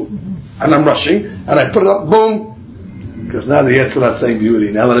to shul, and I'm rushing, and I put it up, boom. Because now the Yetzer Hara saying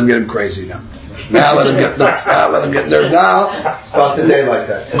beauty. Now let him get him crazy now. Now let him get nuts. Now let him get nervous. Now start the day like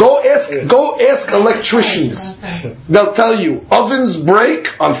that. Go ask electricians. They'll tell you ovens break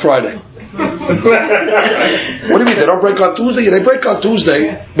on Friday. What do you mean? They don't break on Tuesday? They break on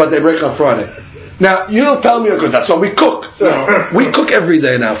Tuesday, but they break on Friday. Now, you'll tell me, because that's why we cook. We cook every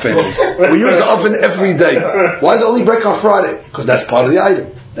day in our families. We use the oven every day. Why does it only break on Friday? Because that's part of the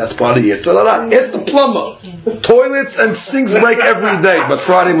item. That's part of the Yetzer Hara. It's the plumber. Toilets and sinks break every day, but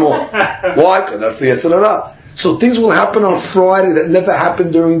Friday more. Why? Because that's the Yetzer Hara. So things will happen on Friday that never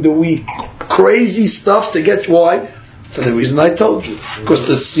happened during the week. Crazy stuff to get, why? For the reason I told you. Because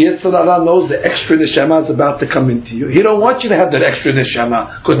the Yetzer Hara knows the extra neshama is about to come into you. He don't want you to have that extra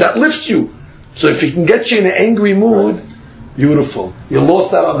neshama, because that lifts you. So if he can get you in an angry mood, beautiful. You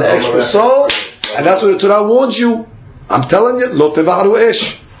lost out on the extra soul, and that's what the Torah warns you. I'm telling you, lo tevaru esh.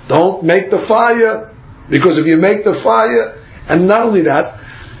 Don't make the fire, because if you make the fire, and not only that,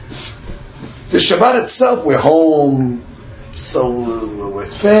 the Shabbat itself, we're home, so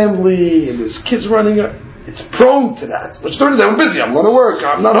with family, and there's kids running around. It's prone to that. Which during the day, I'm busy, I'm going to work,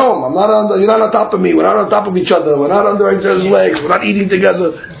 I'm not home, you're not on top of me, we're not on top of each other, we're not under each other's legs, we're not eating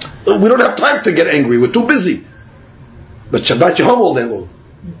together. We don't have time to get angry, we're too busy. But Shabbat, you're home all day long.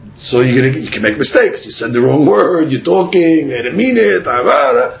 So you can make mistakes. You said the wrong word, you're talking, you didn't mean it.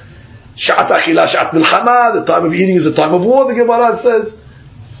 Sha'at achila, sha'at milchama, the time of eating is the time of war, the Gemara says.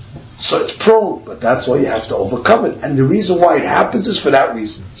 So it's prone, but that's why you have to overcome it. And the reason why it happens is for that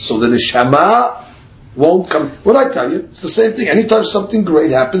reason. So the neshama won't come. What I tell you, it's the same thing. Anytime something great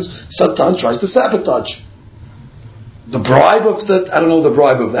happens, Satan tries to sabotage. The bribe of that, I don't know the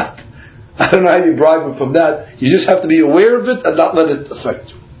bribe of that. I don't know how you bribe him from that. You just have to be aware of it and not let it affect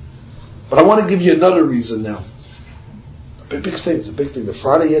you. But I want to give you another reason now. A big thing. It's a big thing. The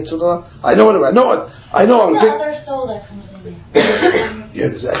Friday Yetzer Hara. I know it. The other soul that comes in there. Yeah,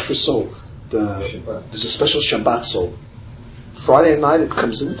 there's an extra soul. There's a special Shabbat soul. Friday night it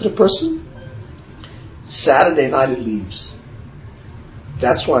comes into the person. Saturday night it leaves.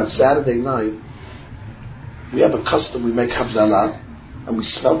 That's why on Saturday night we have a custom, we make havdalah and we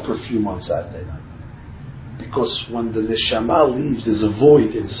smell perfume on Saturday night. Because when the neshama leaves, there's a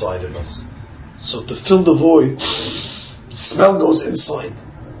void inside of us. So to fill the void, smell goes inside.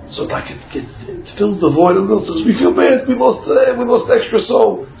 So it fills the void, and we feel bad, we lost extra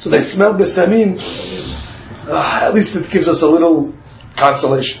soul. So they smell besamim. At least it gives us a little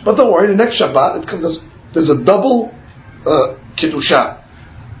consolation. But don't worry, the next Shabbat there's a double kiddusha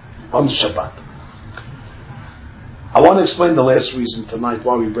on Shabbat. I want to explain the last reason tonight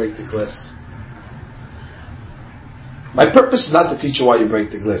why we break the glass. My purpose is not to teach you why you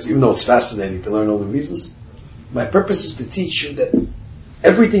break the glass, even though it's fascinating to learn all the reasons. My purpose is to teach you that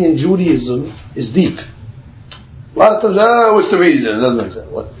everything in Judaism is deep. A lot of times, what's the reason? It doesn't make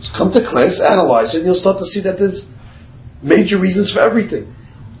sense. Well, just come to class, analyze it, and you'll start to see that there's major reasons for everything.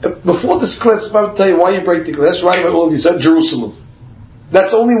 Before this class, if I would tell you why you break the glass, right away all of you said Jerusalem.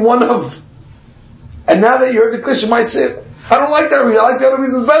 That's only one of. And now that you heard the class, you might say, I don't like that reason, I like the other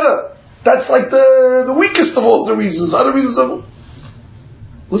reasons better. That's like the weakest of all the reasons. Other reasons of.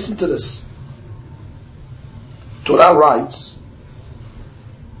 Listen to this. Torah writes,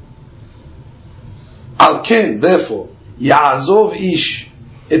 Al ken, therefore, Ya'azov ish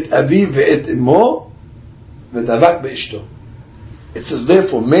et aviv ve'et imo v'davak be'ishto. It says,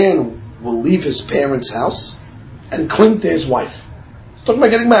 therefore, man will leave his parents' house and cling to his wife. It's talking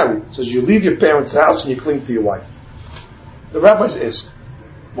about getting married. It says, you leave your parents' house and you cling to your wife. The rabbis ask,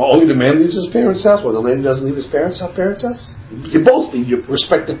 well, only the man leaves his parents' house? Well, the lady doesn't leave his parents' house? You both leave your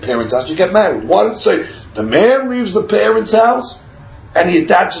respective parents' house, you get married. Why did it say, the man leaves the parents' house and he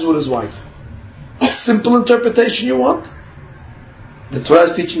attaches with his wife? A simple interpretation you want? The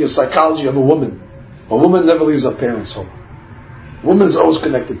Torah is teaching the psychology of a woman. A woman never leaves her parents' home. A woman is always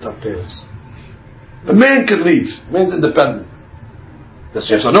connected to her parents. The man could leave. The man's independent. You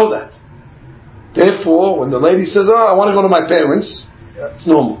have to know that. Therefore, when the lady says, I want to go to my parents, it's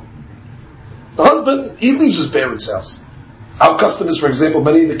normal. The husband, he leaves his parents' house. Our custom is, for example,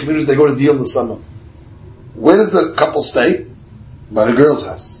 many of the communities, they go to deal in the summer. Where does the couple stay? By the girl's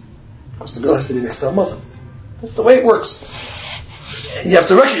house. Because the girl has to be next to her mother. That's the way it works. You have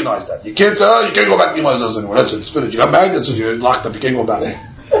to recognize that. You can't say, you can't go back to your mother's house anymore. That's it, it's finished. You got married, that's it, you're locked up, you can't go back.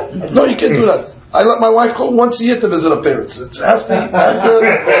 No, you can't do that. I let my wife go once a year to visit her parents. It has to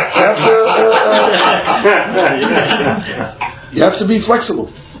you have to be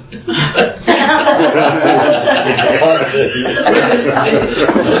flexible.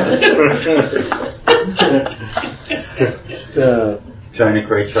 Trying to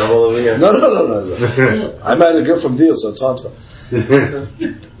create trouble over here? No. I married a girl from Deal, so it's hard to.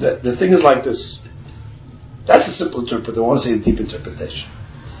 The thing is like this. That's a simple interpretation. I want to say a deep interpretation.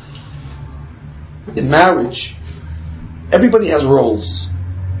 In marriage, everybody has roles.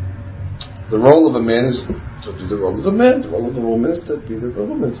 The role of a man is to be the role of a man. The role of a woman is to be the role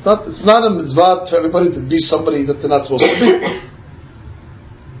of a woman. It's not a mitzvah for everybody to be somebody that they're not supposed to be.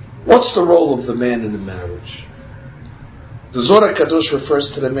 What's the role of the man in a marriage? The Zohar Kadosh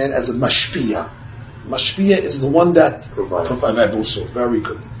refers to the man as a mashpia. Mashpia is the one that provides. Very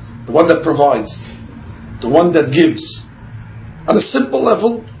good. The one that provides. The one that gives. On a simple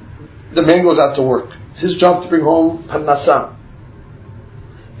level, the man goes out to work. It's his job to bring home parnasa.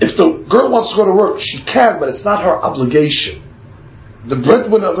 If the girl wants to go to work, she can, but it's not her obligation. The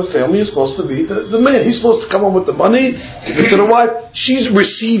breadwinner of the family is supposed to be the man. He's supposed to come home with the money, give it to the wife. She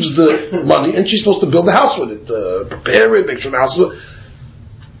receives the money, and she's supposed to build the house with it, prepare it, make sure the house is...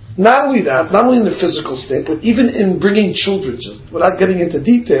 Not only that, not only in the physical state, but even in bringing children, just without getting into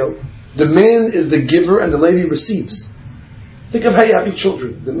detail, the man is the giver and the lady receives. Think of how you have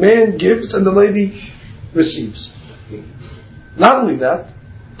children. The man gives and the lady receives. Not only that,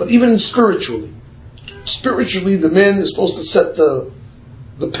 but even spiritually. Spiritually, the man is supposed to set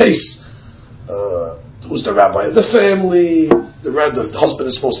the pace. Who's the rabbi of the family? The husband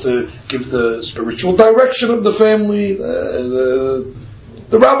is supposed to give the spiritual direction of the family.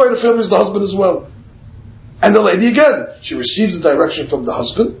 The rabbi of the family is the husband as well. And the lady again, she receives the direction from the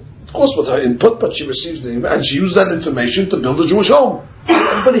husband, of course with her input, but she receives and she uses that information to build a Jewish home.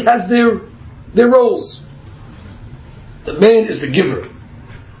 Everybody has their roles. The man is the giver.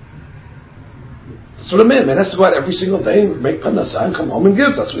 That's what a man has to go out every single day and make parnasa and come home and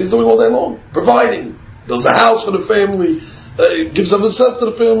give. That's what he's doing all day long. Providing. Builds a house for the family. Gives of himself to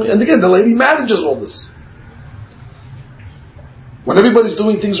the family. And again, the lady manages all this. When everybody's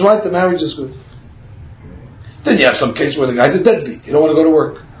doing things right, the marriage is good. Then you have some case where the guy's a deadbeat. He don't want to go to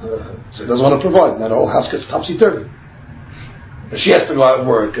work. So he doesn't want to provide. Now the whole house gets topsy-turvy. And she has to go out and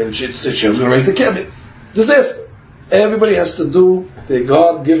work. And she was going to raise the kid. Disaster. Everybody has to do their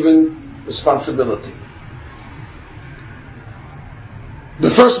God-given responsibility.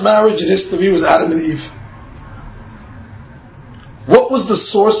 The first marriage in history was Adam and Eve. What was the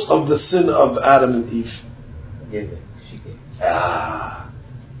source of the sin of Adam and Eve?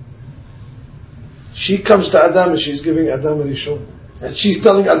 She comes to Adam and she's giving Adam a rishon, and she's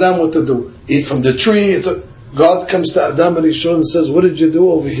telling Adam what to do. Eat from the tree. God comes to Adam and rishon and says, "What did you do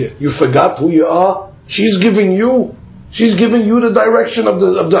over here? You forgot who you are." She's giving you the direction of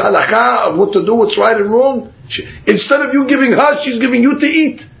the halakha, of what to do, what's right and wrong. Instead of you giving her, she's giving you to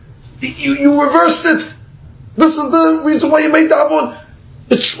eat. You reversed it. This is the reason why you made the avon.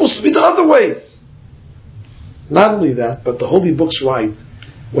 It's supposed to be the other way. Not only that, but the holy books write,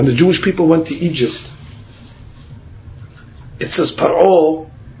 when the Jewish people went to Egypt, it says Paro,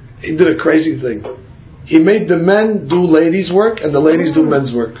 he did a crazy thing. He made the men do ladies' work and the ladies do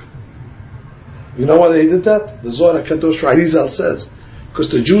men's work. You know why they did that? The Zohar HaKadosh Arizal says, because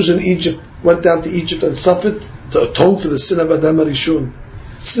the Jews in Egypt went down to Egypt and suffered to atone for the sin of Adam HaRishon.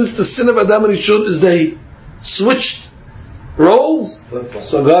 Since the sin of Adam HaRishon is they switched roles,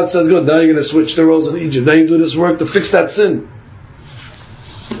 so God said, good, now you're going to switch the roles in Egypt. Now you do this work to fix that sin.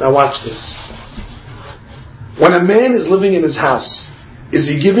 Now watch this. When a man is living in his house, is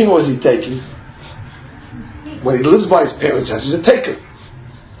he giving or is he taking? When he lives by his parents' house, he's a taker.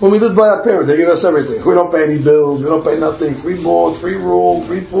 When we live by our parents, they give us everything. We don't pay any bills, we don't pay nothing. Free board, free room,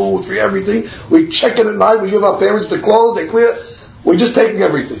 free food, free everything. We check in at night, we give our parents the clothes, they clear. We're just taking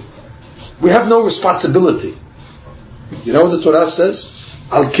everything. We have no responsibility. You know what the Torah says?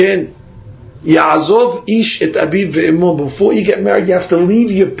 Al-Ken, Ya'azov ish et aviv ve'emo. Before you get married, you have to leave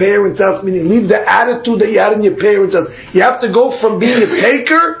your parents' house, meaning leave the attitude that you had in your parents' house. You have to go from being a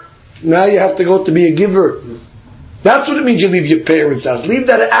taker, now you have to go to be a giver. That's what it means you leave your parents' house. Leave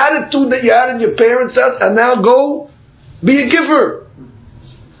that attitude that you had in your parents' house and now go be a giver.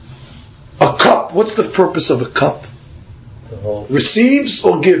 A cup. What's the purpose of a cup? Receives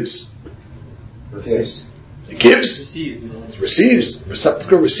or gives? Receives. It gives. Receives.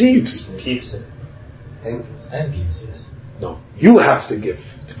 Receptacle receives. Keeps it. And gives it. No. You have to give.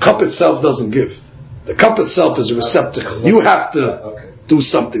 The cup itself doesn't give. The cup itself is a receptacle. You have to do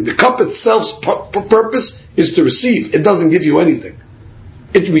something. The cup itself's purpose is to receive. It doesn't give you anything.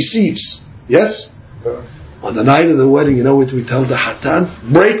 It receives. Yes? On the night of the wedding, you know what we tell the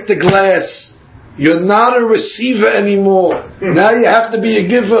Hatan? Break the glass. You're not a receiver anymore. Now you have to be a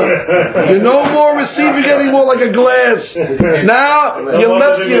giver. You're no more receiving anymore like a glass. Now you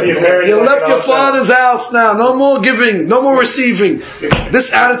left your father's house now. No more giving. No more receiving. This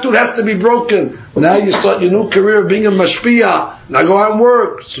attitude has to be broken. Now you start your new career of being a mashpia. Now go out and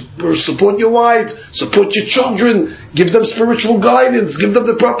work. Support your wife. Support your children. Give them spiritual guidance. Give them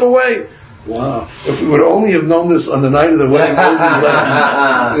the proper way. Wow. If we would only have known this on the night of the wedding,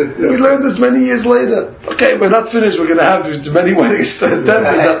 we learned this many years later. Okay, we're not finished. We're going to have many weddings, 10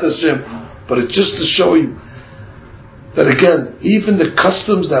 at this gym. But it's just to show you that again, even the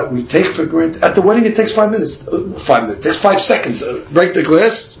customs that we take for granted, at the wedding it takes 5 minutes. 5 minutes. It takes 5 seconds. Break the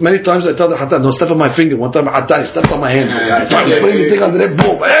glass. Many times I tell the Hatan, don't step on my finger. One time Hatan stepped on my hand. I was putting the thing under there,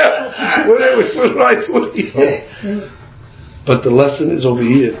 boom. But the lesson is over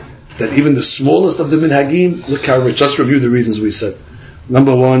here. that even the smallest of the minhagim, look how rich. Just review the reasons we said.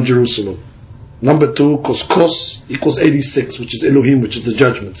 Number one, Jerusalem. Number two, kos equals 86, which is Elohim, which is the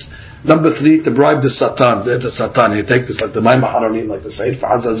judgments. Number three, to bribe the Satan. The Satan, you take this like the Maimah Haranim, like the Sayyid for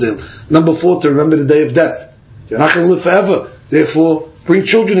Azazil. Number four, to remember the day of death. You're not going to live forever. Therefore, bring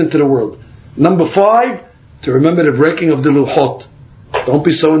children into the world. Number five, to remember the breaking of the luchot. Don't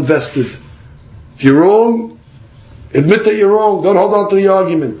be so invested. If you're wrong, admit that you're wrong. Don't hold on to the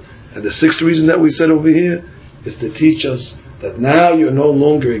argument. And the sixth reason that we said over here is to teach us that now you're no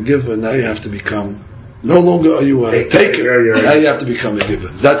longer a giver. Now you have to become. No longer are you a taker. Now you have to become a giver.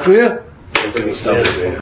 Is that clear? Okay, we'll stop it there.